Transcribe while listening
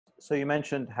So you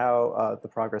mentioned how the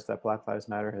progress that Black Lives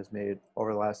Matter has made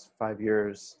over the last 5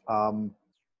 years. I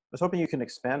was hoping you can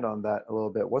expand on that a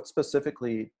little bit. What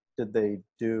specifically did they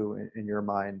do in your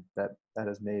mind that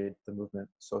has made the movement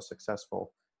so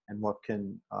successful, and what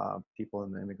can people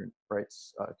in the immigrant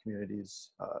rights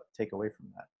communities take away from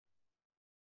that?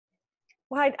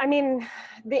 Well, I mean,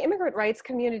 the immigrant rights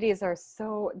communities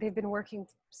they've been working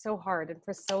so hard and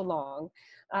for so long.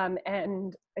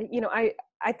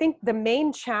 I think the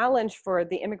main challenge for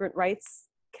the immigrant rights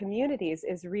communities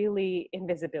is really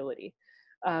invisibility.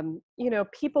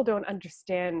 People don't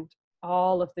understand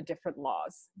all of the different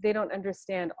laws. They don't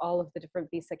understand all of the different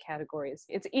visa categories.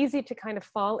 It's easy to kind of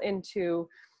fall into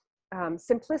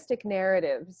simplistic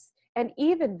narratives, and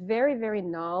even very, very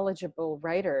knowledgeable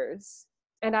writers,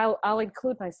 and I'll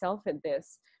include myself in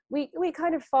this, we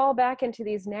kind of fall back into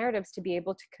these narratives to be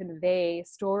able to convey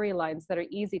storylines that are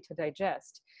easy to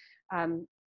digest. Um,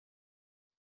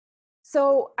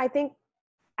 so I think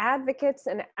advocates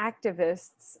and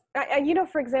activists,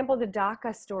 for example, the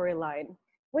DACA storyline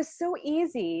was so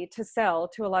easy to sell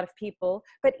to a lot of people,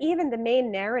 but even the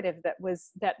main narrative that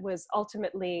was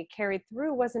ultimately carried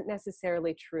through wasn't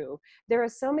necessarily true. There are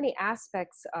so many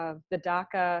aspects of the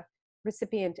DACA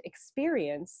recipient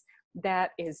experience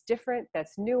that is different,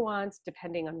 that's nuanced,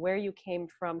 depending on where you came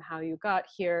from, how you got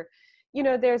here.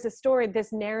 There's a story,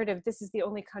 this narrative, this is the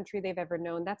only country they've ever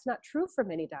known. That's not true for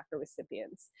many DACA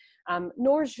recipients,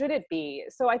 nor should it be.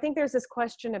 So I think there's this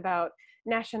question about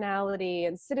nationality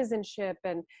and citizenship,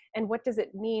 and what does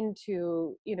it mean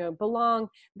to, belong,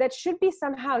 that should be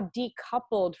somehow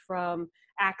decoupled from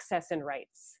access and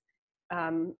rights.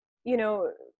 Um,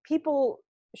 People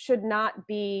should not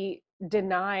be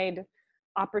denied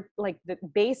like the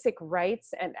basic rights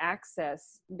and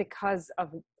access because of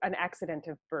an accident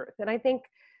of birth. And I think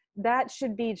that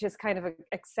should be just kind of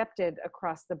accepted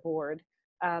across the board.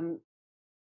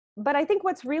 But I think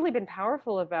what's really been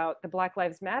powerful about the Black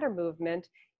Lives Matter movement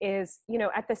is,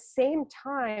 at the same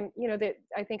time, that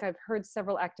I think I've heard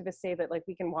several activists say that, like,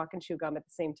 we can walk and chew gum at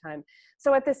the same time.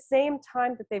 So at the same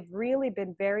time that they've really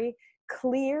been very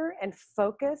clear and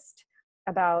focused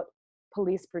about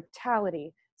police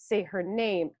brutality, say her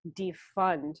name,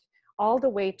 defund, all the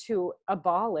way to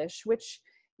abolish, which,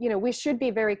 we should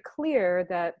be very clear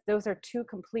that those are two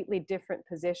completely different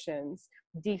positions,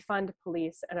 defund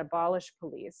police and abolish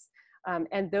police.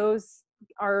 And those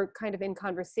are kind of in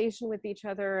conversation with each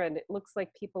other, and it looks like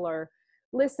people are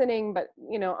listening, but,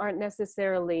 aren't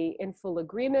necessarily in full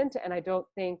agreement. And I don't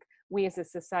think we as a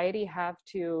society have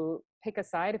to pick a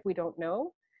side if we don't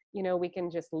know. We can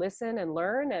just listen and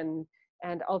learn,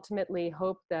 and ultimately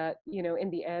hope that, in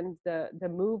the end, the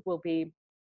move will be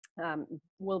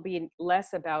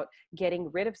less about getting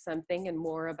rid of something and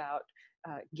more about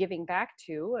giving back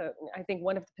to. I think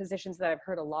one of the positions that I've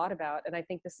heard a lot about, and I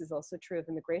think this is also true of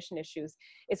immigration issues,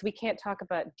 is we can't talk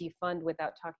about defund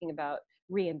without talking about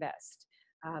reinvest.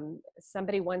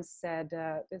 Somebody once said,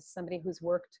 somebody who's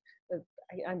worked,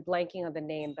 I'm blanking on the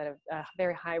name, but a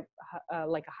very high,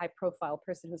 like a high profile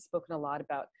person who's spoken a lot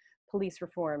about police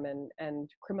reform and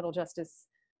criminal justice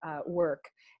work.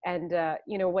 And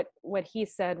what he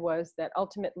said was that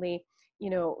ultimately,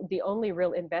 the only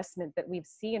real investment that we've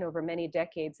seen over many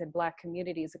decades in Black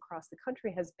communities across the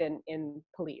country has been in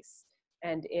police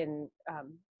and in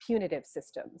punitive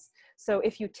systems. So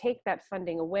if you take that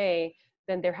funding away,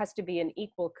 then there has to be an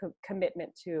equal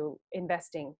commitment to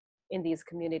investing in these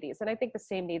communities. And I think the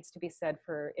same needs to be said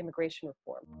for immigration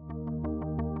reform.